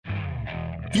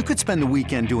You could spend the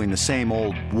weekend doing the same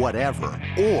old whatever,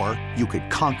 or you could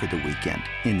conquer the weekend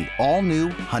in the all-new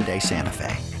Hyundai Santa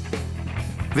Fe.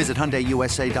 Visit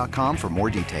HyundaiUSA.com for more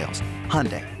details.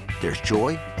 Hyundai, there's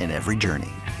joy in every journey.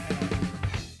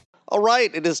 All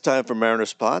right, it is time for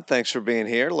Mariners Pod. Thanks for being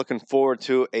here. Looking forward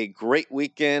to a great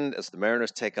weekend as the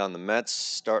Mariners take on the Mets,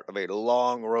 start of a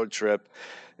long road trip.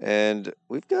 And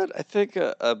we've got, I think,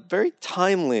 a very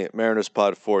timely Mariners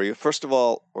Pod for you. First of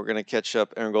all, we're going to catch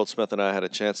up. Aaron Goldsmith and I had a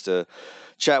chance to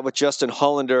chat with Justin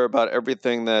Hollander about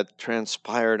everything that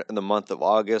transpired in the month of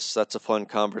August. That's a fun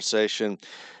conversation.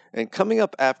 And coming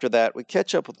up after that, we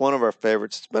catch up with one of our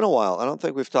favorites. It's been a while. I don't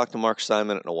think we've talked to Mark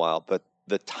Simon in a while, but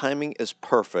the timing is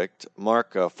perfect.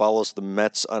 Mark follows the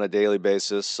Mets on a daily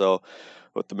basis, so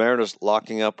with the Mariners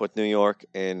locking up with New York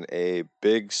in a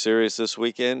big series this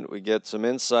weekend, we get some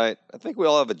insight. I think we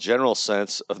all have a general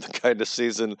sense of the kind of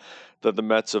season that the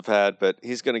Mets have had, but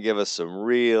he's going to give us some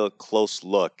real close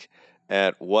look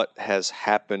at what has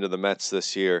happened to the Mets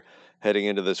this year heading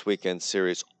into this weekend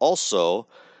series. Also,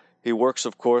 he works,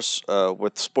 of course,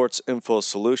 with Sports Info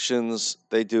Solutions.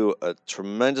 They do a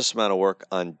tremendous amount of work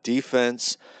on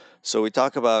defense. So we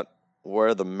talk about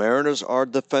where the Mariners are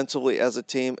defensively as a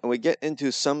team, and we get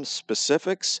into some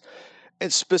specifics,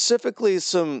 and specifically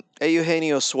some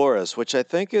Eugenio Suarez, which I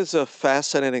think is a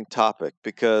fascinating topic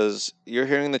because you're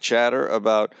hearing the chatter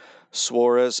about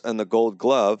Suarez and the Gold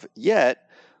Glove, yet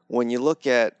when you go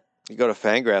to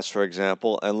Fangraphs, for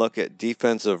example, and look at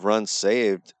defensive runs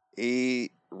saved, he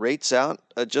rates out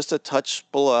just a touch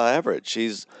below average.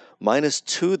 He's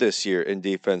 -2 this year in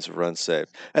defensive runs saved.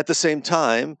 At the same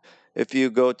time, if you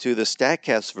go to the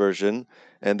StatCast version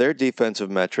and their defensive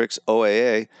metrics,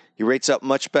 OAA, he rates up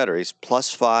much better. He's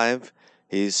 +5.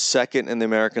 He's second in the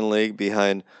American League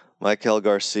behind Maikel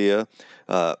Garcia.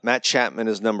 Matt Chapman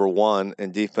is number 1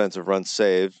 in defensive runs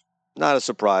saved. Not a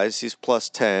surprise. He's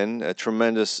 +10, a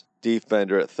tremendous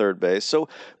defender at third base. So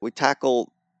we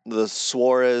tackle the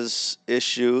Suarez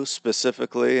issue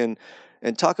specifically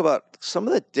and talk about some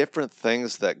of the different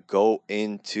things that go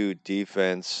into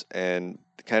defense and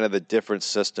kind of the different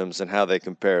systems and how they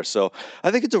compare. So I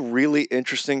think it's a really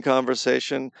interesting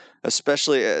conversation,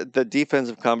 especially the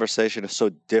defensive conversation is so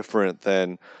different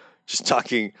than just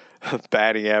talking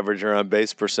batting average or on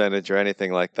base percentage or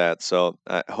anything like that. So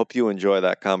I hope you enjoy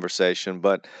that conversation.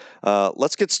 But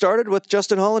let's get started with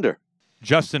Justin Hollander.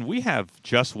 Justin, we have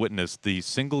just witnessed the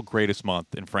single greatest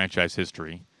month in franchise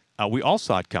history. We all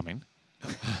saw it coming.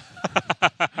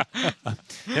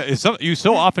 You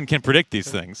so often can predict these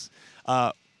things.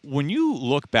 When you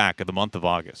look back at the month of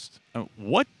August,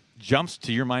 what jumps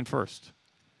to your mind first?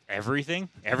 Everything.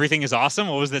 Everything is awesome.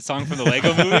 What was that song from the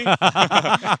Lego movie?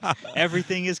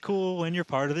 Everything is cool when you're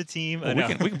part of the team. Well, we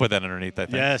can put that underneath, I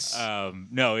think. Yes.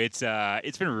 No, it's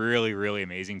been really, really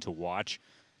amazing to watch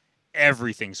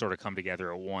everything sort of come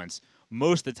together at once.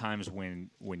 Most of the times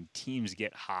when teams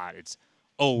get hot, it's,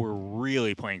 oh, we're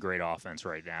really playing great offense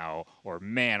right now, or,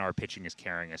 man, our pitching is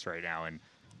carrying us right now. And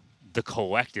the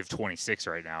collective 26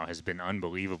 right now has been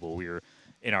unbelievable. We were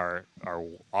in our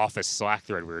office Slack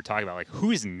thread, we were talking about, like,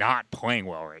 who is not playing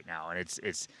well right now? And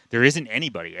it's there isn't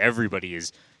anybody. Everybody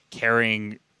is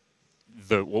carrying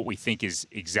what we think is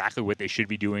exactly what they should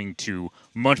be doing to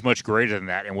much, much greater than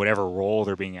that in whatever role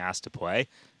they're being asked to play.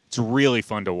 It's really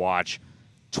fun to watch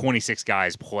 26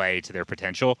 guys play to their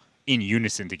potential in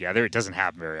unison together. It doesn't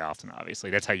happen very often, obviously.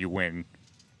 That's how you win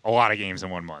a lot of games in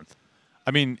 1 month.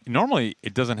 I mean, normally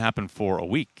it doesn't happen for a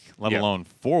week, let alone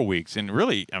 4 weeks. And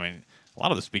really, I mean, a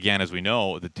lot of this began, as we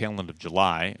know, at the tail end of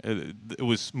July. It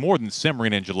was more than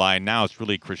simmering in July. Now it's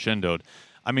really crescendoed.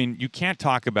 I mean, you can't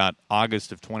talk about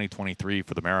August of 2023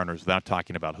 for the Mariners without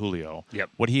talking about Julio. Yep.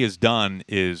 What he has done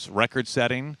is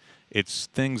record-setting. It's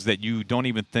things that you don't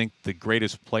even think the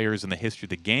greatest players in the history of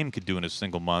the game could do in a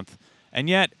single month. And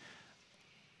yet,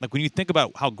 like, when you think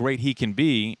about how great he can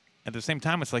be, at the same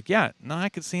time, it's like, yeah, no, I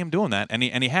could see him doing that. And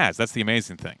he has. That's the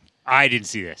amazing thing. I didn't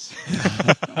see this.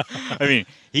 I mean,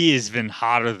 he has been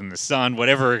hotter than the sun.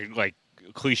 Whatever, like,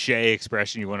 cliche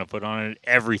expression you want to put on it,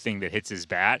 everything that hits his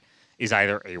bat is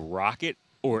either a rocket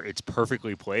or it's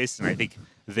perfectly placed. And I think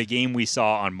the game we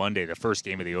saw on Monday, the first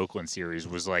game of the Oakland series,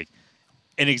 was like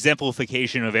an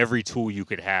exemplification of every tool you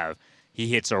could have. He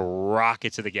hits a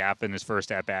rocket to the gap in his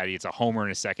first at-bat. He hits a homer in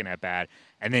his second at-bat.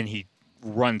 And then he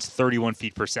runs 31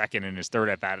 feet per second in his third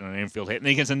at-bat on an infield hit. And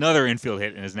then he gets another infield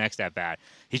hit in his next at-bat.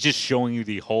 He's just showing you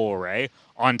the whole array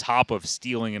on top of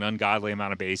stealing an ungodly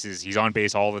amount of bases. He's on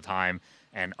base all the time.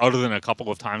 And other than a couple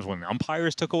of times when the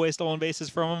umpires took away stolen bases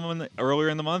from him earlier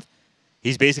in the month,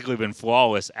 he's basically been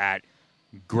flawless at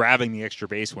grabbing the extra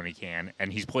base when he can.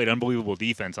 And he's played unbelievable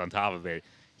defense on top of it.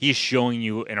 he's showing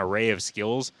you an array of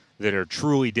skills that are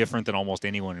truly different than almost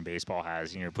anyone in baseball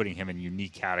has. You're putting him in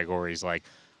unique categories like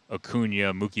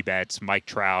Acuna, Mookie Betts, Mike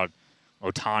Trout,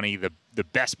 Ohtani, the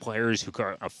best players who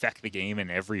can affect the game in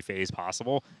every phase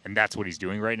possible, and that's what he's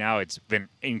doing right now. It's been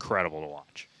incredible to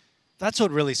watch. That's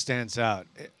what really stands out.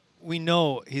 We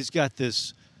know he's got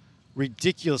this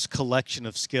ridiculous collection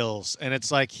of skills, and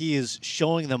it's like he is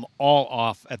showing them all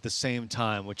off at the same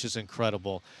time, which is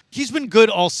incredible. He's been good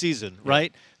all season,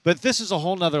 right? But this is a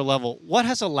whole nother level. What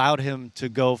has allowed him to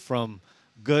go from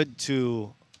good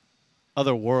to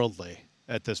otherworldly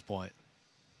at this point?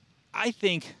 I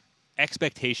think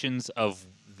expectations of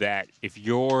that if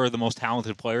you're the most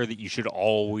talented player that you should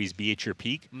always be at your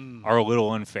peak are a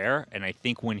little unfair. And I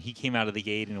think when he came out of the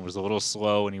gate and it was a little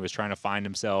slow and he was trying to find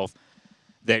himself,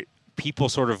 that people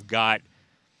sort of got,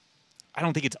 I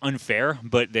don't think it's unfair,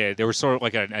 but there was sort of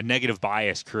like a negative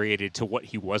bias created to what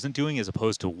he wasn't doing as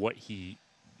opposed to what he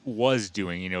was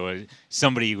doing. You know,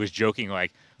 somebody was joking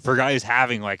like, for a guy who's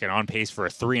having like an on pace for a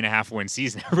 3.5 win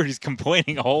season, everybody's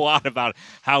complaining a whole lot about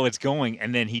how it's going.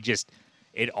 And then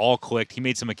it all clicked. He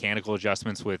made some mechanical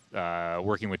adjustments with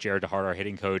working with Jared DeHart, our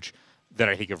hitting coach, that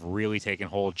I think have really taken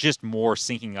hold. Just more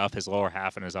syncing up his lower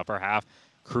half and his upper half,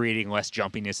 creating less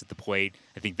jumpiness at the plate.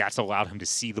 I think that's allowed him to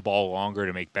see the ball longer,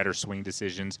 to make better swing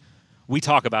decisions. We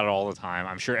talk about it all the time.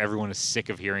 I'm sure everyone is sick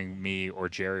of hearing me or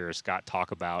Jerry or Scott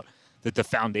talk about that the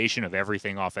foundation of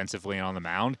everything offensively and on the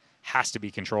mound has to be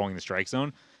controlling the strike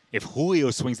zone. If Julio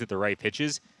swings at the right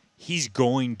pitches, he's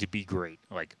going to be great,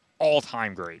 like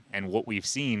all-time great. And what we've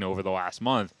seen over the last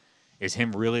month is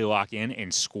him really lock in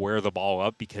and square the ball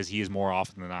up because he is more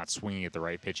often than not swinging at the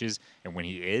right pitches. And when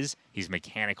he is, he's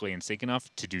mechanically in sync enough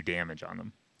to do damage on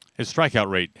them. His strikeout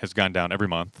rate has gone down every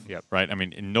month. Yep. Right? I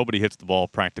mean, and nobody hits the ball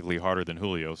practically harder than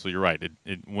Julio. So you're right.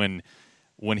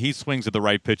 When he swings at the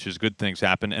right pitches, good things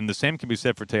happen. And the same can be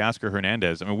said for Teoscar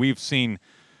Hernandez. I mean, we've seen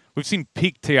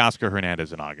peak Teoscar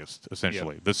Hernandez in August,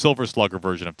 essentially. Yep. The Silver Slugger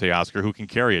version of Teoscar who can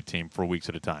carry a team for weeks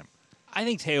at a time. I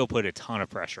think Teo put a ton of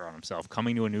pressure on himself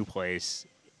coming to a new place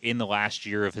in the last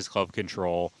year of his club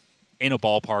control, in a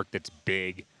ballpark that's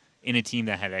big, in a team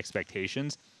that had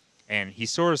expectations. And he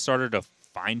sort of started to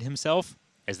find himself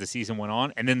as the season went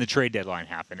on. And then the trade deadline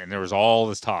happened, and there was all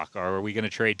this talk. Are we going to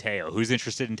trade Teo? Who's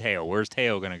interested in Teo? Where's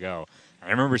Teo going to go? And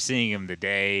I remember seeing him the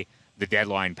day the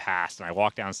deadline passed, and I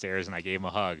walked downstairs and I gave him a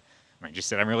hug. And I just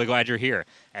said, I'm really glad you're here.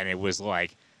 And it was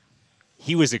like,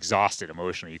 he was exhausted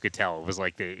emotionally. You could tell. It was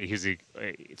like he was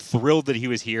thrilled that he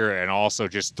was here and also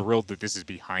just thrilled that this is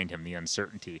behind him, the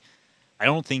uncertainty. I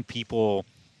don't think people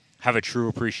have a true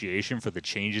appreciation for the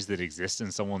changes that exist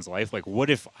in someone's life. Like,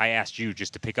 what if I asked you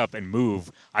just to pick up and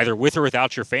move, either with or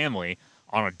without your family,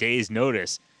 on a day's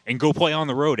notice and go play on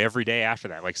the road every day after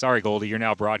that? Like, sorry, Goldie, you're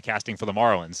now broadcasting for the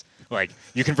Marlins. Like,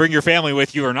 you can bring your family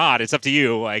with you or not. It's up to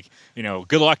you. Like, you know,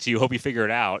 good luck to you. Hope you figure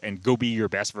it out and go be your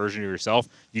best version of yourself.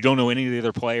 You don't know any of the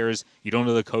other players. You don't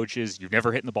know the coaches. You've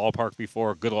never hit in the ballpark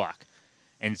before. Good luck.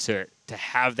 And to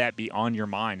have that be on your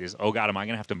mind is, oh, God, am I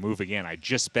going to have to move again? I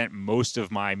just spent most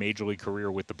of my major league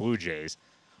career with the Blue Jays.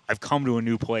 I've come to a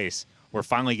new place. We're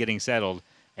finally getting settled,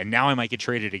 and now I might get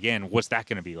traded again. What's that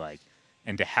going to be like?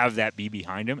 And to have that be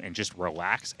behind him and just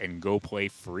relax and go play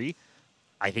free,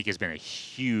 I think has been a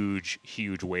huge,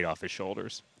 huge weight off his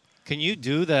shoulders. Can you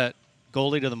do that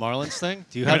Goldie to the Marlins thing?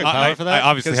 Do you have the power for that? I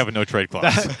obviously have a no trade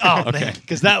clause. Man,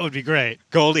 because that would be great.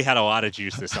 Goldie had a lot of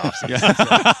juice this offseason.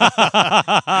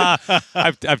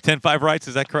 I've 10-5 rights.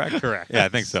 Is that correct? Correct. Yeah, I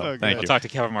think so. So Thank I'll you. talk to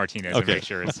Kevin Martinez and make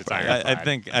sure it's iron. I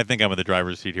think I'm in the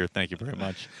driver's seat here. Thank you very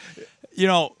much. You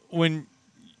know,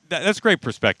 that's great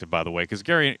perspective, by the way, because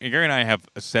Gary and I have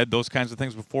said those kinds of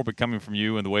things before, but coming from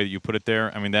you and the way that you put it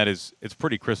there, I mean, it's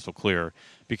pretty crystal clear.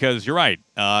 Because you're right,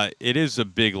 it is a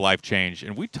big life change,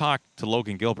 and we talked to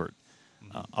Logan Gilbert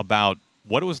about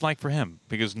what it was like for him,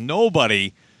 because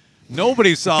nobody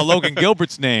saw Logan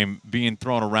Gilbert's name being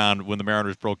thrown around when the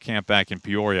Mariners broke camp back in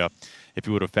Peoria. If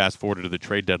you would have fast forwarded to the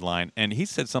trade deadline, and he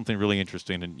said something really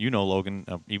interesting, and you know Logan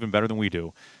even better than we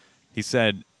do. He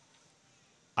said,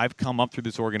 I've come up through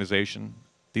this organization.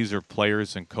 These are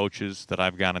players and coaches that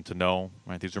I've gotten to know.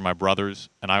 Right? These are my brothers,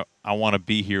 and I want to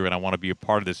be here, and I want to be a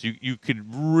part of this. You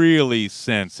could really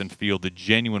sense and feel the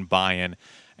genuine buy-in,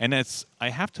 and I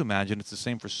have to imagine it's the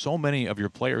same for so many of your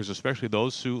players, especially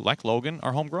those who, like Logan,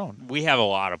 are homegrown. We have a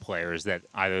lot of players that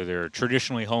either they're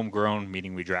traditionally homegrown,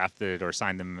 meaning we drafted or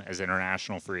signed them as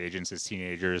international free agents as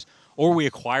teenagers, or we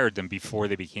acquired them before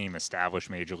they became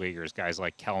established major leaguers, guys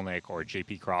like Kelnick or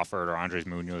J.P. Crawford or Andres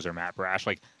Munoz or Matt Brash.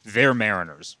 Like, they're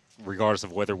Mariners, regardless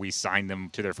of whether we signed them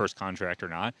to their first contract or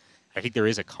not. I think there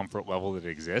is a comfort level that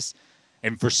exists.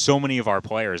 And for so many of our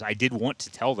players, I did want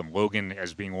to tell them, Logan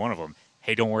as being one of them,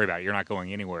 hey, don't worry about it. You're not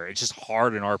going anywhere. It's just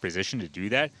hard in our position to do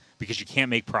that because you can't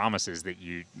make promises that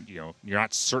you're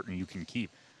not certain you can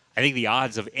keep. I think the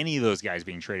odds of any of those guys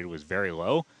being traded was very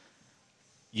low.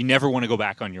 You never want to go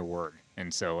back on your word.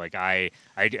 And so, like, I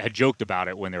had joked about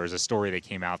it when there was a story that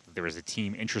came out that there was a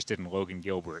team interested in Logan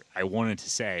Gilbert. I wanted to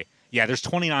say, yeah, there's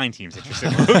 29 teams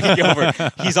interested in Logan Gilbert.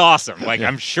 He's awesome. Like,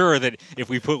 I'm sure that if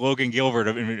we put Logan Gilbert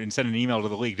and send an email to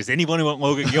the league, does anyone want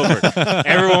Logan Gilbert?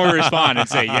 Everyone will respond and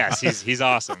say, yes, he's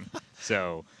awesome.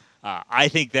 So I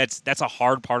think that's a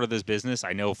hard part of this business.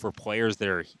 I know for players that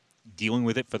are dealing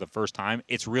with it for the first time,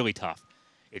 it's really tough.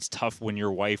 It's tough when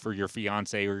your wife or your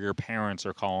fiance or your parents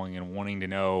are calling and wanting to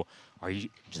know,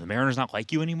 do the Mariners not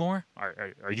like you anymore? Are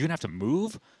you going to have to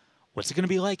move? What's it going to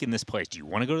be like in this place? Do you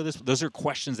want to go to this? Those are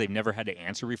questions they've never had to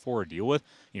answer before or deal with.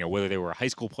 Whether they were high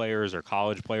school players or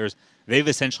college players, they've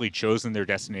essentially chosen their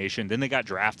destination. Then they got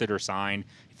drafted or signed.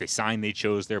 If they signed, they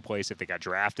chose their place. If they got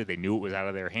drafted, they knew it was out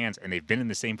of their hands, and they've been in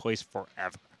the same place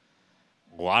forever.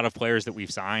 A lot of players that we've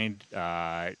signed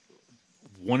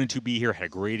wanted to be here, had a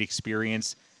great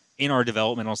experience in our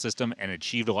developmental system, and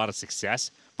achieved a lot of success,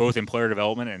 both in player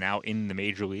development and now in the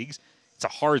major leagues. It's a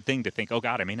hard thing to think, oh,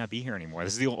 God, I may not be here anymore.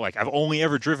 This is I've only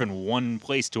ever driven one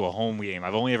place to a home game.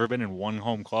 I've only ever been in one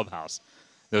home clubhouse.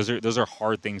 Those are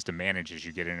hard things to manage as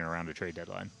you get in and around a trade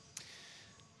deadline.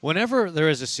 Whenever there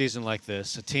is a season like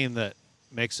this, a team that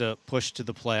makes a push to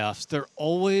the playoffs, there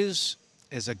always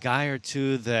is a guy or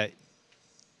two that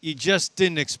you just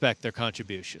didn't expect their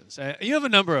contributions. You have a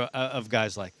number of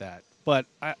guys like that. But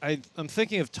I'm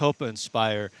thinking of Topa and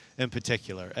Spire in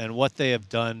particular and what they have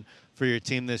done for your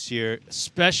team this year,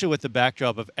 especially with the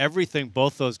backdrop of everything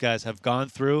both those guys have gone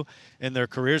through in their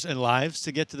careers and lives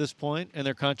to get to this point and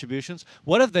their contributions.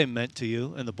 What have they meant to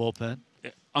you in the bullpen?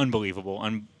 Unbelievable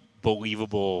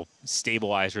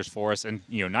stabilizers for us. And,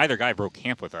 neither guy broke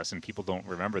camp with us, and people don't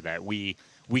remember that. We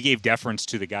gave deference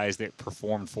to the guys that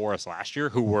performed for us last year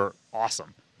who were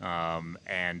awesome.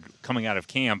 And coming out of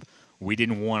camp, we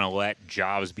didn't want to let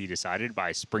jobs be decided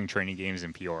by spring training games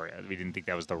in Peoria. We didn't think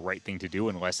that was the right thing to do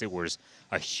unless it was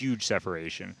a huge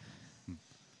separation.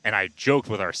 And I joked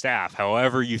with our staff,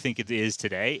 however you think it is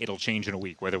today, it'll change in a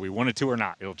week. Whether we wanted to or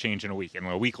not, it'll change in a week. And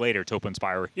a week later, Topa and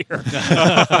Spire were here.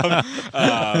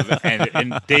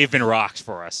 And they've been rocks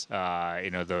for us.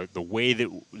 The way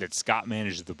that Scott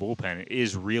manages the bullpen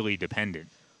is really dependent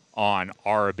on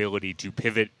our ability to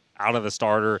pivot out of the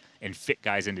starter and fit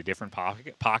guys into different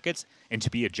pockets and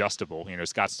to be adjustable.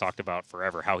 Scott's talked about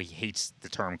forever how he hates the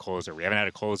term closer. We haven't had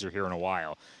a closer here in a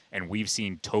while, and we've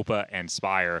seen Topa and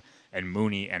Spire and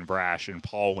Mooney and Brash and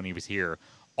Paul when he was here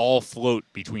all float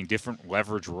between different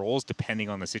leverage roles depending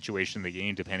on the situation of the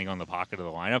game, depending on the pocket of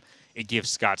the lineup. It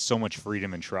gives Scott so much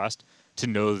freedom and trust to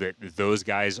know that those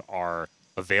guys are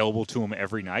available to him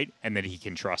every night and that he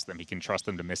can trust them. He can trust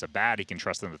them to miss a bat. He can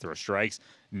trust them to throw strikes.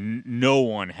 No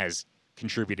one has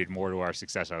contributed more to our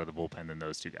success out of the bullpen than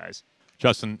those two guys.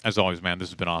 Justin, as always, man, this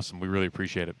has been awesome. We really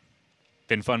appreciate it.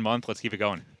 Been a fun month. Let's keep it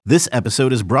going. This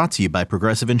episode is brought to you by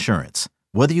Progressive Insurance.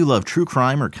 Whether you love true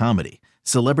crime or comedy,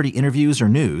 celebrity interviews or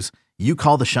news, you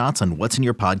call the shots on what's in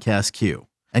your podcast queue.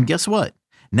 And guess what?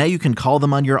 Now you can call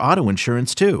them on your auto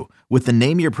insurance too with the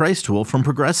Name Your Price tool from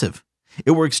Progressive.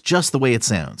 It works just the way it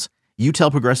sounds. You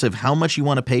tell Progressive how much you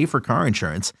want to pay for car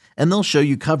insurance, and they'll show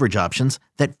you coverage options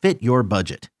that fit your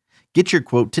budget. Get your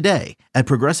quote today at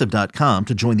Progressive.com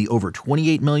to join the over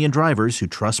 28 million drivers who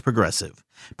trust Progressive.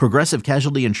 Progressive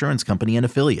Casualty Insurance Company and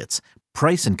Affiliates.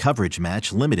 Price and coverage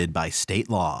match limited by state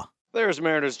law. There's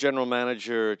Mariners General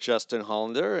Manager Justin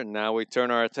Hollander, and now we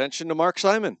turn our attention to Mark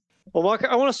Simon. Well, Mark,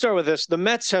 I want to start with this. The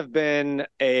Mets have been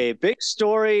a big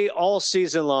story all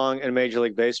season long in Major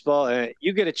League Baseball, and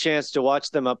you get a chance to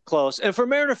watch them up close. And for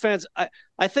Mariner fans,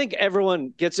 I think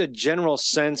everyone gets a general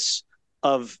sense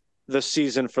of the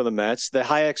season for the Mets, the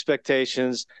high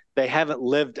expectations. They haven't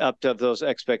lived up to those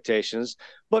expectations.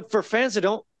 But for fans that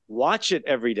don't watch it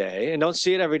every day and don't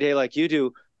see it every day like you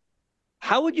do,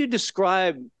 how would you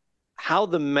describe how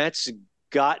the Mets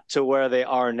got to where they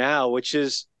are now, which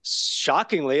is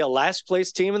shockingly a last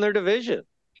place team in their division?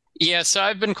 Yeah, so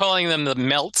I've been calling them the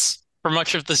Melts for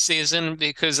much of the season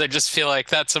because I just feel like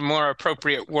that's a more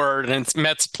appropriate word, and it's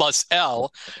Mets plus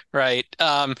L, right?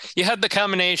 You had the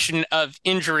combination of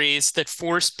injuries that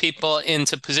forced people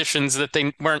into positions that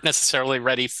they weren't necessarily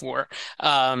ready for.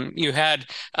 You had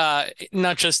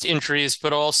not just injuries,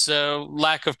 but also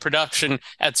lack of production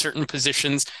at certain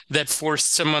positions that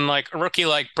forced someone like a rookie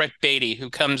like Brett Beatty, who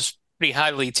comes pretty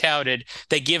highly touted.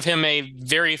 They give him a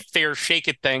very fair shake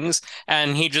at things,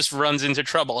 and he just runs into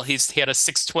trouble. He had a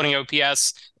 620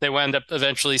 OPS. They wound up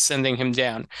eventually sending him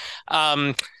down.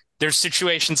 There's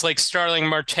situations like Starling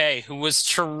Marte, who was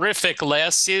terrific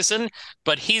last season,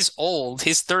 but he's old.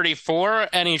 He's 34,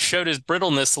 and he showed his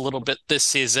brittleness a little bit this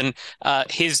season.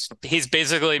 He's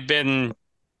basically been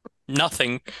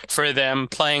nothing for them,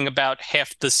 playing about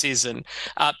half the season.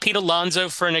 Pete Alonso,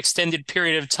 for an extended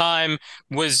period of time,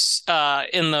 was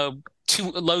in the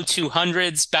low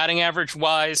 200s batting average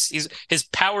wise. His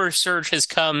power surge has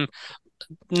come.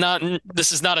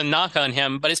 This is not a knock on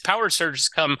him, but his power surge has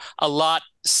come a lot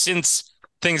since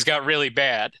things got really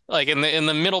bad. Like in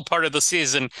the middle part of the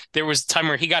season, there was a time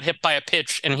where he got hit by a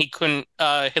pitch and he couldn't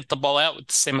hit the ball out with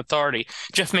the same authority.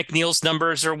 Jeff McNeil's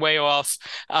numbers are way off.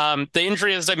 The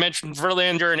injury, as I mentioned,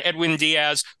 Verlander and Edwin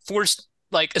Diaz forced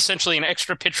like essentially an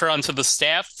extra pitcher onto the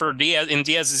staff for Diaz, in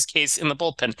Diaz's case, in the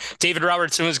bullpen. David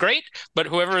Robertson was great, but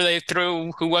whoever they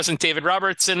threw who wasn't David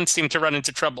Robertson seemed to run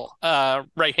into trouble.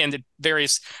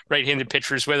 Various right-handed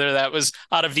pitchers, whether that was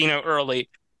Ottavino early,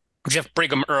 Jeff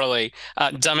Brigham early,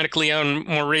 Dominic Leone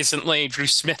more recently, Drew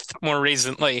Smith more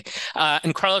recently,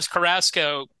 and Carlos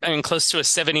Carrasco, close to a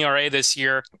 7 ERA this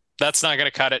year. That's not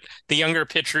going to cut it. The younger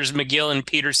pitchers, McGill and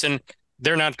Peterson,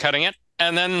 they're not cutting it.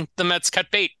 And then the Mets cut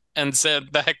bait and said,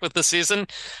 the heck with the season,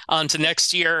 on to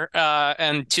next year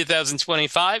and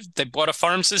 2025. They bought a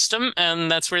farm system, and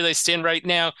that's where they stand right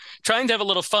now, trying to have a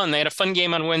little fun. They had a fun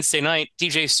game on Wednesday night.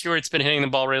 DJ Stewart's been hitting the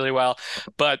ball really well.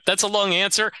 But that's a long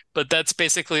answer, but that's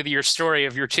basically your story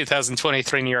of your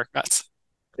 2023 New York Mets.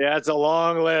 Yeah, it's a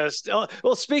long list. Oh,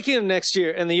 well, speaking of next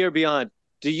year and the year beyond,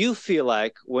 do you feel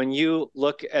like when you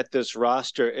look at this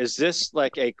roster, is this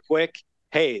like a quick,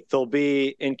 hey, they'll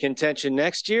be in contention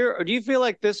next year? Or do you feel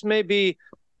like this may be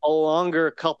a longer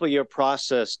couple-year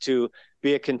process to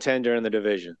be a contender in the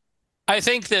division? I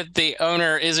think that the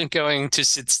owner isn't going to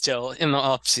sit still in the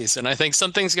offseason. I think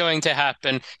something's going to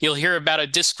happen. You'll hear about a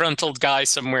disgruntled guy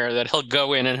somewhere that he'll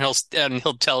go in and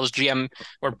he'll tell his GM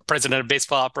or president of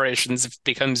baseball operations, if it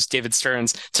becomes David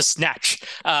Stearns, to snatch.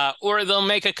 Or they'll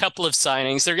make a couple of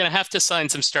signings. They're going to have to sign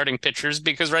some starting pitchers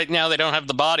because right now they don't have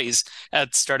the bodies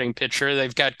at starting pitcher.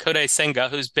 They've got Kodai Senga,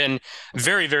 who's been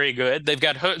very, very good. They've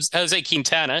got Jose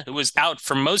Quintana, who was out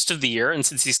for most of the year, and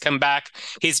since he's come back,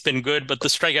 he's been good, but the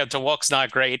strikeout to walk's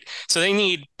not great. So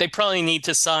they probably need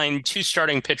to sign 2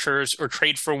 starting pitchers or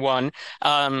trade for one.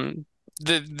 I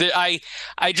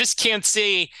just can't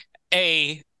see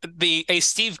a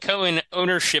Steve Cohen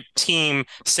ownership team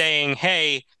saying,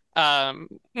 hey,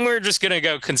 we're just going to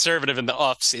go conservative in the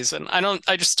offseason.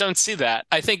 I just don't see that.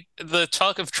 I think the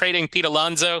talk of trading Pete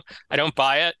Alonso, I don't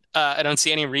buy it. I don't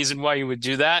see any reason why you would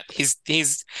do that.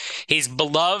 He's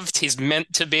beloved. He's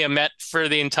meant to be a Met for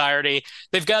the entirety.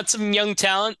 They've got some young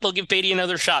talent. They'll give Beatty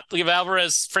another shot. They'll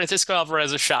give Francisco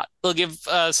Alvarez a shot. They'll give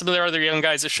some of their other young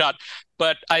guys a shot.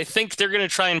 But I think they're going to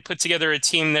try and put together a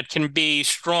team that can be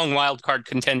strong wild card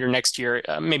contender next year.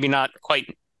 Maybe not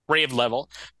quite Rave level,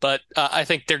 but I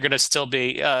think they're going to still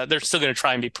be. They're still going to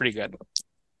try and be pretty good.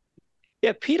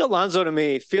 Yeah, Pete Alonso to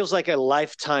me feels like a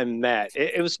lifetime Met.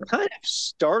 It was kind of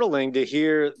startling to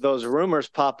hear those rumors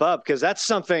pop up because that's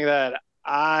something that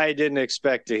I didn't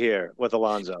expect to hear with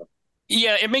Alonso.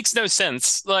 Yeah, it makes no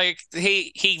sense. Like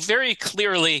he very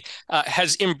clearly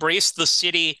has embraced the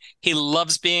city. He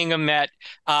loves being a Met.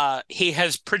 He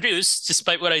has produced,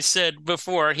 despite what I said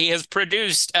before, he has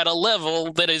produced at a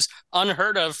level that is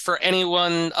unheard of for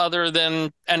anyone other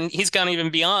than, and he's gone even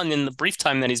beyond in the brief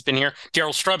time that he's been here,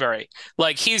 Darryl Strawberry.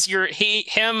 Like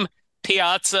him,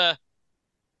 Piazza,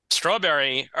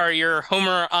 Strawberry are your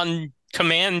homer on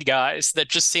command guys that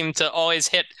just seem to always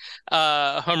hit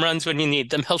home runs when you need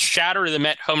them. He'll shatter the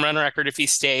Met home run record if he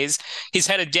stays. He's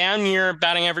had a down year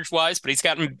batting average wise, but he's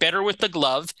gotten better with the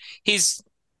glove.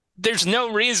 There's no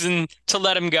reason to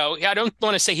let him go. I don't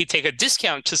want to say he'd take a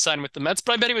discount to sign with the Mets,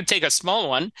 but I bet he would take a small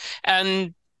one.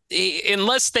 And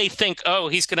unless they think, oh,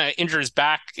 he's going to injure his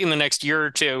back in the next year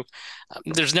or two,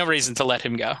 there's no reason to let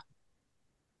him go.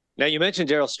 Now, you mentioned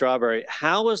Darryl Strawberry.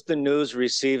 How was the news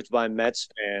received by Mets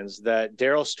fans that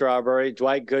Darryl Strawberry,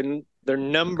 Dwight Gooden, their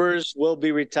numbers will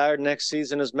be retired next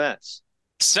season as Mets?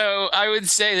 So I would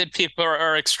say that people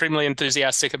are extremely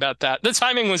enthusiastic about that. The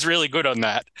timing was really good on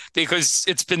that because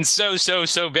it's been so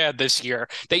bad this year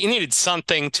that you needed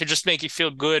something to just make you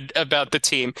feel good about the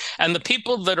team. And the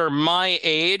people that are my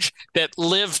age that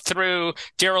lived through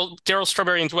Darryl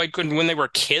Strawberry and Dwight Gooden when they were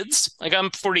kids, like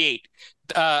I'm 48.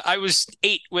 I was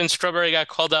 8 when Strawberry got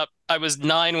called up. I was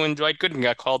 9 when Dwight Gooden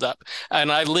got called up, and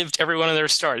I lived every one of their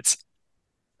starts.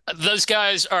 those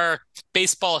guys are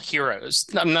baseball heroes.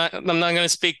 I'm not going to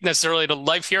speak necessarily to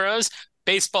life heroes.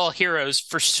 Baseball heroes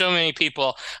for so many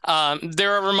people.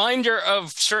 They're a reminder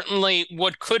of certainly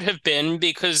what could have been,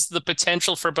 because the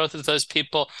potential for both of those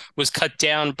people was cut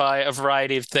down by a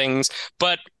variety of things.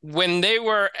 But when they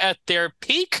were at their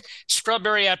peak,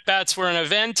 Strawberry at-bats were an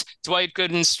event, Dwight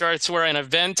Gooden starts were an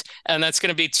event, and that's going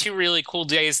to be two really cool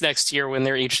days next year when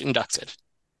they're each inducted.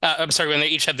 When they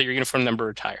each have their uniform number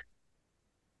retired.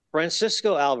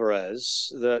 Francisco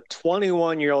Alvarez, the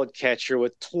 21-year-old catcher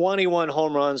with 21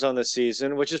 home runs on the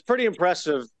season, which is pretty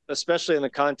impressive, especially in the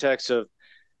context of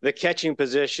the catching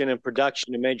position and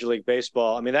production in Major League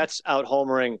Baseball. I mean, that's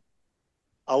out-homering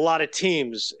a lot of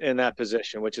teams in that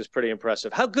position, which is pretty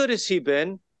impressive. How good has he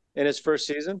been in his first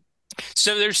season?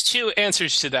 So there's two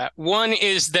answers to that. One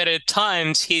is that at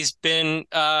times he's been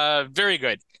very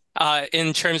good.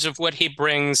 In terms of what he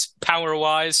brings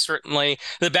power-wise, certainly.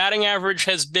 The batting average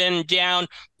has been down.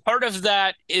 Part of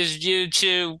that is due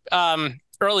to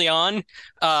early on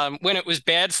when it was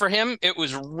bad for him. It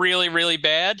was really, really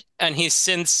bad. And he's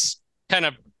since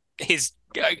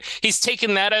he's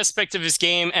taken that aspect of his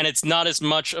game, and it's not as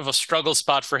much of a struggle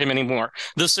spot for him anymore.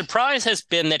 The surprise has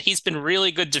been that he's been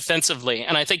really good defensively,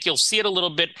 and I think you'll see it a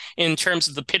little bit in terms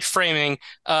of the pitch framing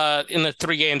in the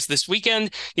 3 games this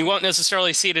weekend. You won't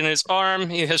necessarily see it in his arm.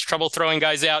 He has trouble throwing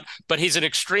guys out, but he's an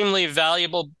extremely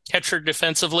valuable catcher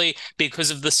defensively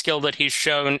because of the skill that he's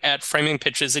shown at framing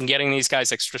pitches and getting these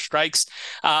guys extra strikes.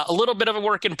 A little bit of a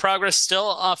work in progress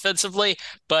still offensively,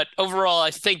 but overall,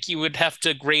 I think you would have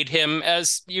to grade him as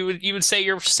you would say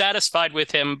you're satisfied with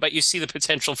him, but you see the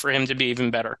potential for him to be even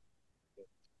better.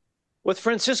 With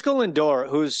Francisco Lindor,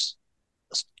 who's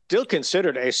still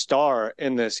considered a star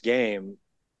in this game,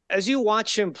 as you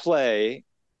watch him play,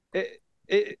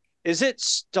 is it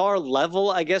star level,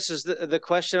 I guess is the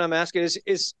question I'm asking.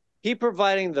 Is he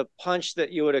providing the punch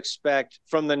that you would expect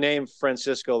from the name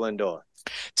Francisco Lindor?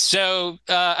 So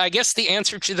I guess the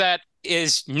answer to that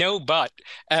is no, but,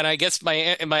 and I guess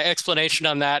my explanation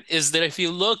on that is that if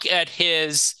you look at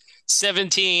his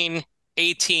 17,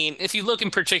 18, if you look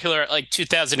in particular at like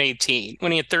 2018,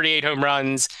 when he had 38 home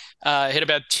runs, hit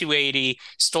about 280,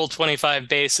 stole 25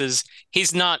 bases,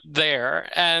 he's not there.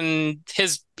 And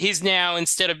he's now,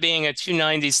 instead of being a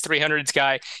 290s, 300s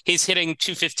guy, he's hitting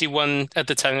 251 at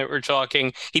the time that we're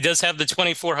talking. He does have the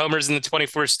 24 homers and the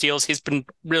 24 steals. He's been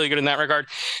really good in that regard.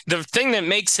 The thing that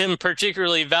makes him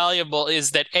particularly valuable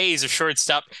is that A, he's a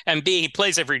shortstop, and B, he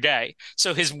plays every day.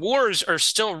 So his WARs are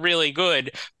still really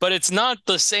good, but it's not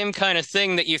the same kind of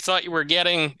thing that you thought you were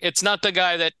getting. It's not the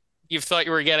guy that you thought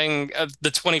you were getting the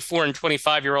 24 and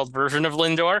 25-year-old version of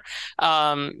Lindor.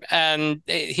 And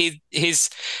he's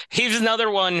another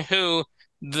one who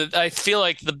I feel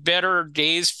like the better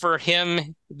days for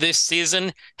him this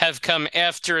season have come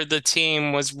after the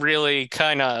team was really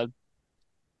kind of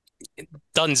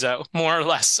dunzo, more or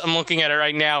less. I'm looking at it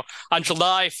right now. On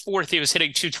July 4th, he was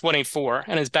hitting 224,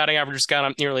 and his batting average has gone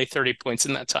up nearly 30 points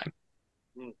in that time.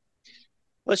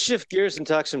 Let's shift gears and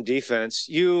talk some defense.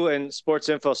 You and Sports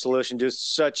Info Solution do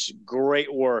such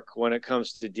great work when it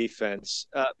comes to defense.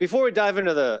 Before we dive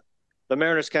into the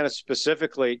Mariners kind of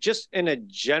specifically, just in a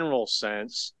general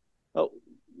sense,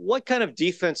 what kind of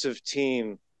defensive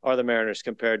team are the Mariners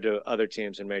compared to other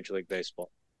teams in Major League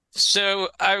Baseball? So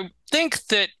I think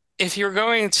that if you're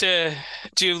going to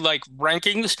do like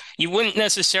rankings, you wouldn't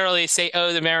necessarily say,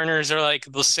 oh, the Mariners are like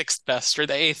the 6th best or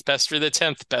the 8th best or the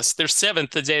 10th best. They're 7th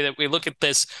the day that we look at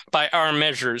this by our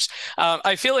measures.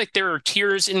 I feel like there are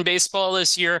tiers in baseball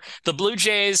this year. The Blue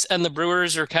Jays and the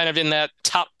Brewers are kind of in that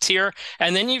top tier.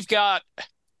 And then you've got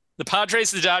the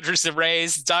Padres, the Dodgers, the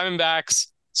Rays, the Diamondbacks,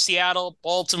 Seattle,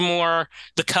 Baltimore,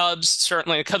 the Cubs.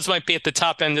 Certainly the Cubs might be at the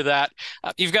top end of that.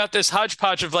 You've got this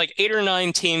hodgepodge of like 8 or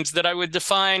 9 teams that I would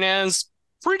define as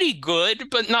pretty good,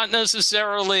 but not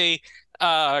necessarily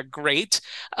great.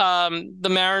 The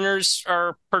Mariners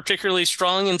are particularly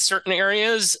strong in certain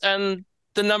areas, and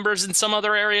the numbers in some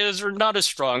other areas are not as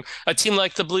strong. A team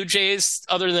like the Blue Jays,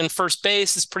 other than first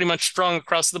base, is pretty much strong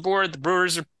across the board. The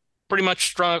Brewers are pretty much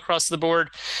strong across the board.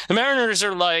 The Mariners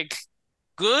are like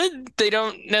good. They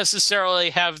don't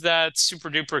necessarily have that super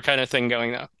duper kind of thing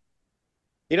going though.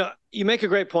 You know, you make a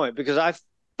great point, because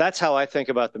that's how I think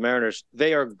about the Mariners.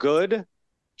 They are good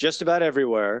just about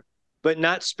everywhere, but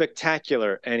not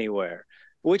spectacular anywhere,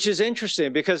 which is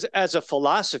interesting because as a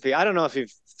philosophy, I don't know if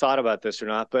you've thought about this or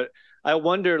not, but I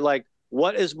wonder, like,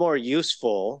 what is more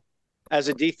useful as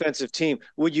a defensive team?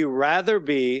 Would you rather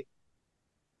be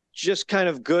just kind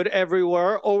of good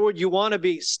everywhere, or would you want to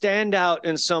be standout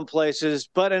in some places,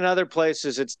 but in other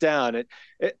places it's down?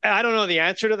 I don't know the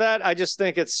answer to that. I just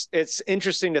think it's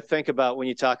interesting to think about when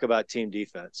you talk about team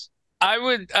defense. I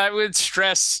would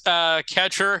stress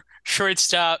catcher,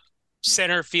 shortstop,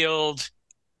 center field,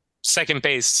 second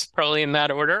base, probably in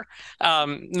that order.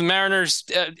 The Mariners,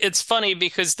 it's funny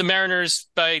because the Mariners,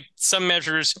 by some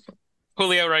measures,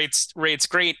 Julio rates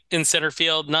great in center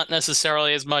field, not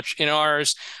necessarily as much in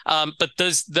ours. But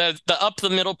those the up the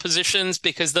middle positions,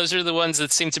 because those are the ones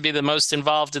that seem to be the most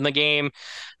involved in the game.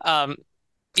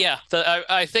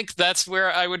 I think that's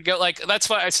where I would go. Like, that's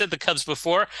why I said the Cubs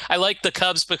before. I like the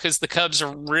Cubs because the Cubs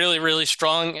are really, really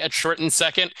strong at short and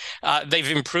second. They've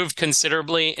improved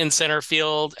considerably in center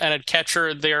field, and at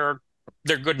catcher, they're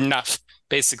good enough,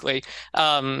 basically.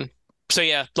 So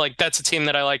yeah, like, that's a team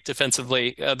that I like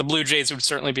defensively. The Blue Jays would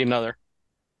certainly be another.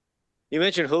 You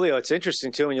mentioned Julio. It's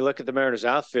interesting too when you look at the Mariners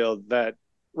outfield that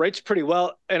rates pretty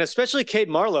well, and especially Cade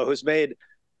Marlowe, who's made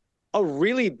a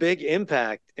really big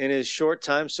impact in his short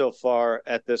time so far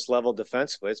at this level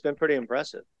defensively. It's been pretty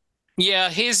impressive. Yeah,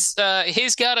 he's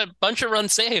got a bunch of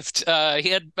runs saved. He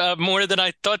had more than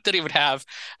I thought that he would have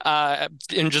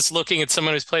in just looking at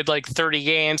someone who's played like 30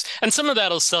 games. And some of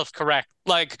that'll self-correct.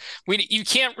 Like, you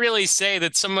can't really say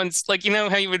that someone's like, you know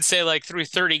how you would say like through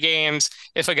 30 games,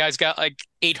 if a guy's got like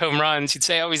 8 home runs, you'd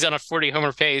say, oh, he's on a 40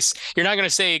 homer pace. You're not going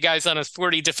to say a guy's on a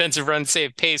 40 defensive run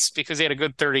save pace because he had a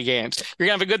good 30 games. You're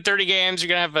going to have a good 30 games. You're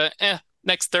going to have a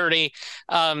next 30.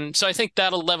 So I think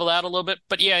that'll level out a little bit.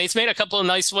 But yeah, he's made a couple of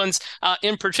nice ones.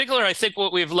 In particular, I think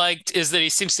what we've liked is that he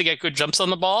seems to get good jumps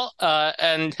on the ball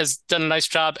and has done a nice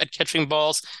job at catching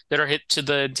balls that are hit to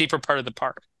the deeper part of the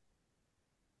park.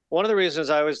 One of the reasons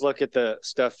I always look at the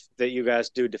stuff that you guys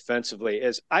do defensively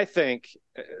is I think,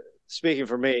 speaking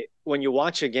for me, when you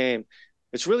watch a game,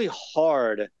 it's really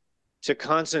hard to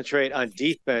concentrate on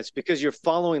defense because you're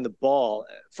following the ball.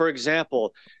 For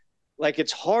example, like,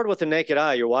 it's hard with the naked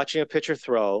eye. You're watching a pitcher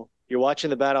throw. You're watching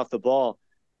the bat off the ball.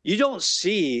 You don't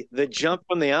see the jump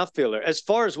from the outfielder. As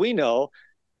far as we know,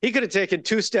 he could have taken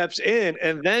 2 steps in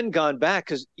and then gone back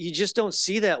because you just don't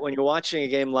see that when you're watching a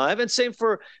game live. And same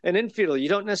for an infielder. You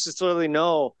don't necessarily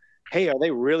know, hey, are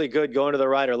they really good going to the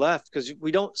right or left? Because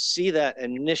we don't see that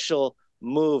initial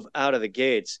move out of the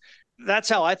gates. That's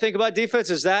how I think about defense.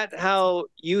 Is that how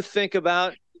you think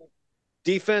about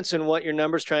defense and what your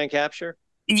numbers try and capture?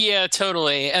 Yeah,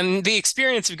 totally. And the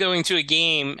experience of going to a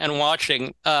game and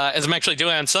watching, as I'm actually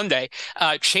doing on Sunday,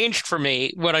 changed for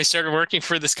me when I started working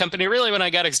for this company, really when I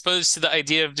got exposed to the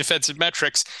idea of defensive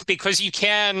metrics, because you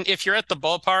can, if you're at the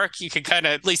ballpark, you can kind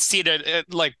of at least see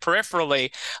it like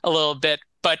peripherally a little bit.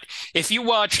 But if you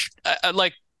watch,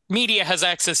 like, media has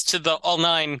access to the all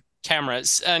 9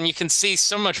 cameras, and you can see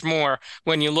so much more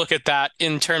when you look at that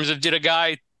in terms of, did a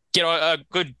guy get a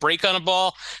good break on a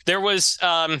ball? There was...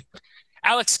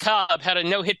 Alex Cobb had a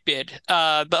no-hit bid the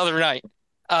other night,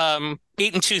 8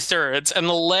 2/3, and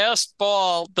the last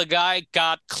ball the guy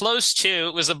got close to,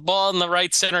 it was a ball in the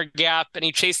right center gap, and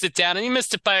he chased it down, and he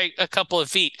missed it by a couple of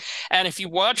feet. And if you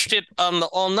watched it on the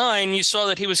all 9, you saw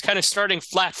that he was kind of starting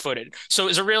flat-footed, so it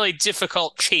was a really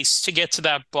difficult chase to get to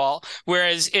that ball.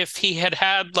 Whereas if he had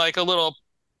like a little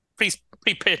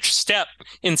pre-pitch step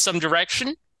in some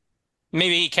direction,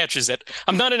 maybe he catches it.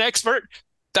 I'm not an expert.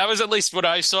 That was at least what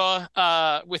I saw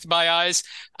with my eyes.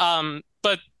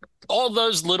 But all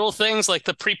those little things, like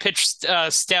the pre-pitch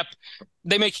step,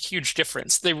 they make a huge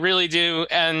difference. They really do.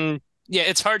 And yeah,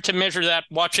 it's hard to measure that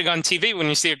watching on TV when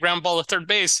you see a ground ball at third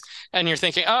base and you're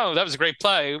thinking, oh, that was a great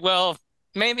play. Well,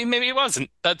 maybe it wasn't.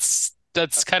 That's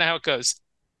kind of how it goes.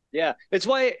 Yeah, it's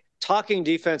why talking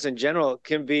defense in general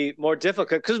can be more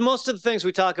difficult, because most of the things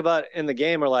we talk about in the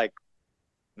game are like,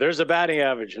 there's a batting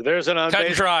average, there's an on-base, cut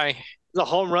and dry, the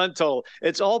home run total.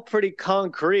 It's all pretty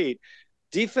concrete.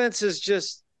 Defense is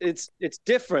just, it's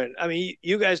different. I mean,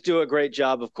 you guys do a great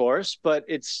job, of course, but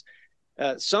it's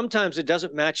sometimes it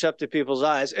doesn't match up to people's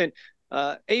eyes. And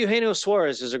Eugenio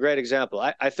Suarez is a great example.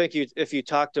 I think if you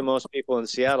talk to most people in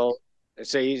Seattle, they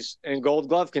say he's in Gold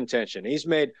Glove contention. He's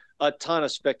made a ton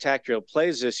of spectacular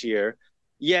plays this year.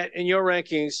 Yet in your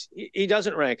rankings, he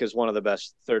doesn't rank as one of the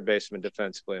best third basemen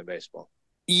defensively in baseball.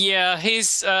 Yeah,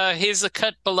 he's a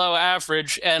cut below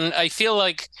average, and I feel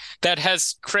like that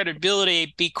has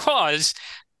credibility because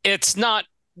it's not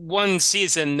one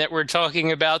season that we're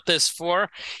talking about this for.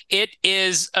 It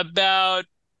is about,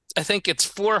 I think it's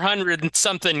 400 and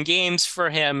something games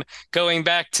for him going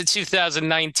back to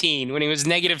 2019 when he was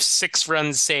 -6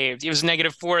 runs saved. He was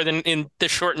 -4 in the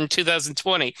shortened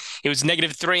 2020. He was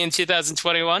 -3 in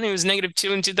 2021. He was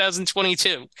 -2 in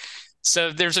 2022.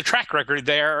 So there's a track record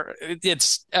there.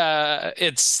 It's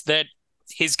that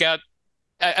he's got.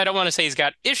 I don't want to say he's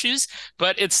got issues,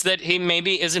 but it's that he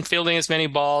maybe isn't fielding as many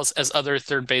balls as other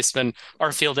third basemen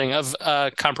are fielding of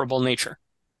comparable nature.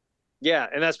 Yeah,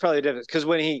 and that's probably the difference, because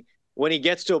when he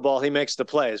gets to a ball, he makes the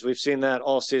plays. We've seen that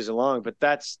all season long, but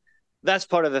that's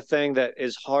part of the thing that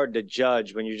is hard to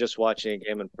judge when you're just watching a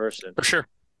game in person. For sure.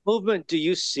 Movement, do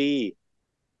you see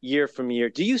year from year?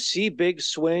 Do you see big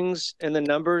swings in the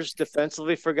numbers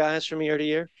defensively for guys from year to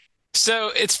year?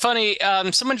 So it's funny.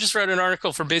 Someone just wrote an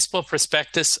article for Baseball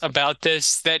Prospectus about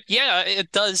this, that, yeah,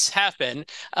 it does happen.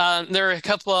 There are a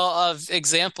couple of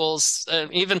examples,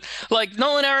 even like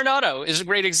Nolan Arenado is a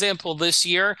great example this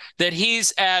year, that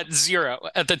he's at 0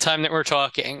 at the time that we're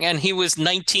talking. And he was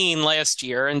 19 last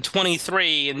year and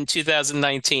 23 in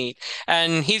 2019.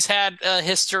 And he's had a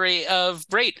history of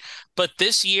great. But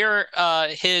this year,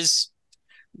 the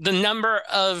number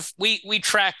of, we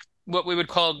track what we would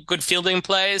call good fielding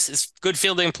plays. His good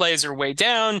fielding plays are way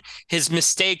down. His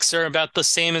mistakes are about the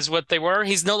same as what they were.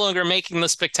 He's no longer making the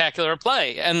spectacular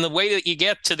play. And the way that you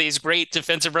get to these great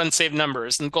defensive run save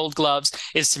numbers and Gold Gloves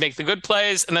is to make the good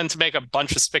plays and then to make a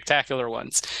bunch of spectacular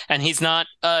ones. And he's not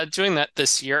doing that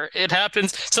this year. It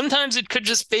happens. Sometimes it could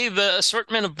just be the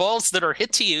assortment of balls that are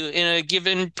hit to you in a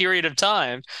given period of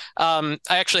time. I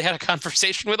actually had a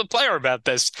conversation with a player about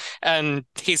this, and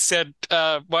he said,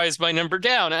 why is my number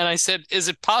down? And I said, is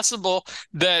it possible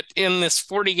that in this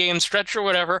 40-game stretch or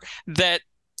whatever, that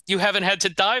you haven't had to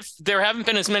dive? There haven't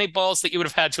been as many balls that you would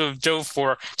have had to have dove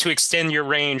for to extend your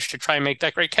range to try and make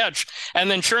that great catch.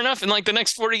 And then sure enough, in like the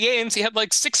next 40 games, he had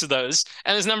like 6 of those,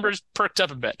 and his numbers perked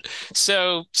up a bit.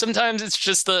 So sometimes it's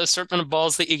just the assortment of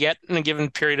balls that you get in a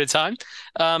given period of time.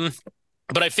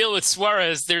 But I feel with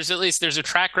Suarez, there's a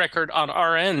track record on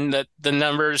our end that the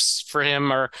numbers for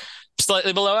him are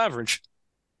slightly below average.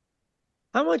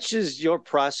 How much has your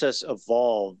process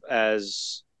evolved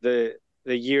as the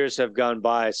years have gone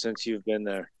by since you've been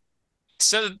there?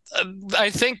 So I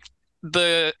think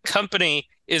the company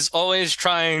is always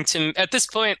trying to, at this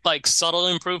point, like subtle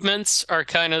improvements are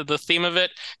kind of the theme of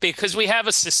it, because we have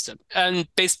a system, and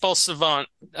Baseball Savant,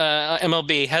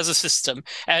 MLB, has a system,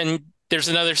 and there's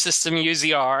another system,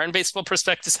 UZR, and Baseball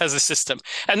Prospectus has a system.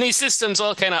 And these systems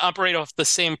all kind of operate off the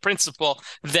same principle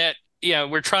that,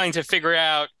 we're trying to figure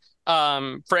out,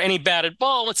 for any batted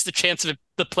ball, what's the chance of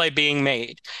the play being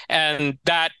made? And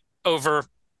that over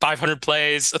 500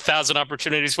 plays, 1,000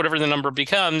 opportunities, whatever the number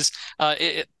becomes,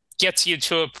 it gets you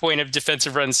to a point of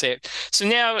defensive run saved. So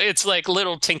now it's like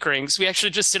little tinkerings. We actually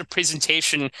just did a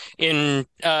presentation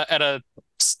at a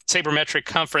sabermetric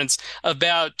conference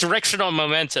about directional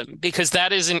momentum, because that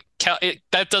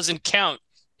doesn't count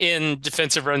in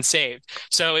defensive run saved.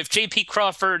 So if JP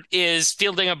Crawford is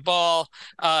fielding a ball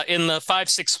in the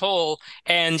 5-6 hole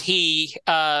and he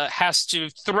has to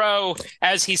throw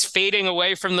as he's fading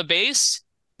away from the base,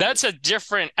 that's a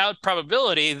different out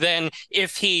probability than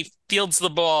if he fields the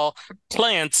ball,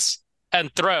 plants,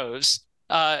 and throws.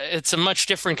 It's a much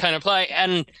different kind of play.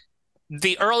 And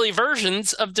the early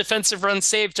versions of defensive run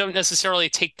save don't necessarily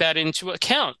take that into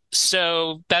account.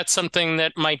 So that's something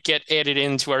that might get added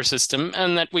into our system,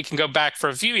 and that we can go back for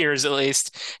a few years at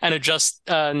least and adjust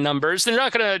numbers. There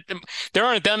aren't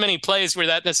that many plays where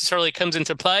that necessarily comes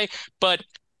into play, but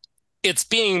it's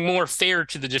being more fair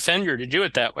to the defender to do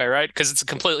it that way, right? Because it's a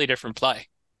completely different play.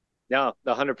 Yeah,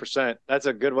 100%. That's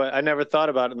a good way. I never thought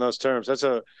about it in those terms.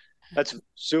 That's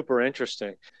super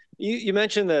interesting. You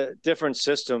mentioned the different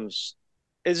systems.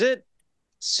 Is it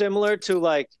similar to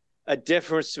like a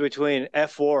difference between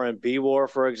F-WAR and B-WAR,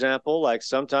 for example? Like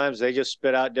sometimes they just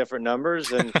spit out different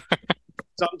numbers, and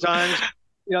sometimes,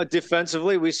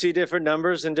 defensively we see different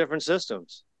numbers in different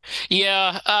systems.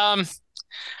 Yeah.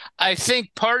 I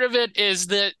think part of it is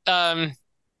that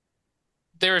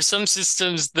there are some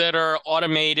systems that are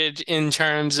automated in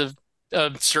terms of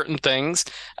certain things.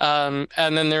 And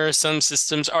then there are some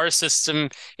systems. Our system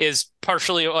is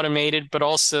partially automated, but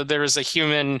also there is a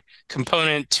human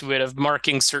component to it of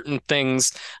marking certain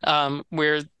things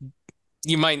where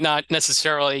you might not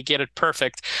necessarily get it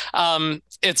perfect.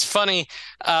 It's funny.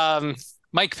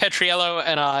 Mike Petriello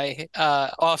and I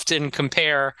often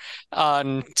compare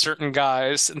on certain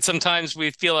guys, and sometimes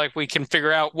we feel like we can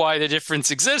figure out why the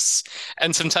difference exists,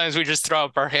 and sometimes we just throw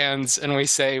up our hands and we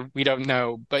say we don't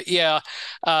know. But yeah,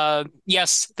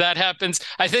 yes, that happens.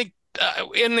 I think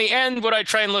in the end, what I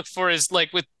try and look for is,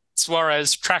 like with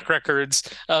Suarez, track records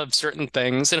of certain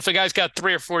things. And if a guy's got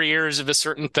 3 or 4 years of a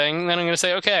certain thing, then I'm going to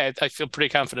say, okay, I feel pretty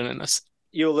confident in this.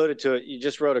 You alluded to it. You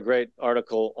just wrote a great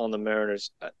article on the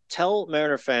Mariners. Tell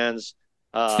Mariner fans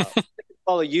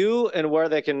follow you and where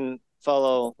they can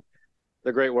follow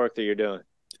the great work that you're doing.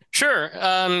 Sure.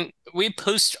 We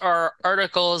post our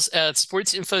articles at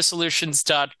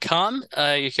sportsinfosolutions.com.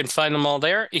 You can find them all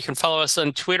there. You can follow us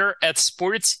on Twitter at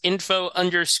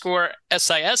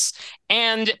sportsinfo_SIS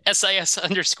and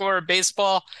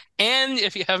SIS_baseball. And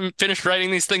if you haven't finished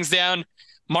writing these things down,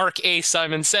 Mark A.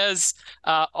 Simon Says,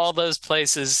 all those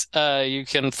places you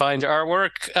can find our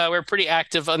work. We're pretty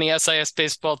active on the SIS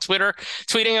Baseball Twitter,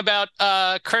 tweeting about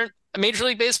current Major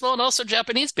League Baseball and also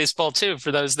Japanese baseball, too,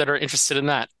 for those that are interested in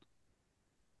that.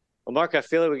 Well, Mark, I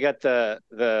feel like we got the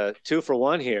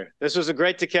 2-for-1 here. This was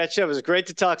great to catch up. It was great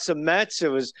to talk some Mets.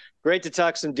 It was great to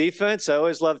talk some defense. I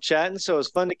always love chatting, so it was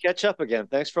fun to catch up again.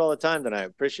 Thanks for all the time tonight.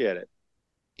 Appreciate it.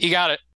 You got it.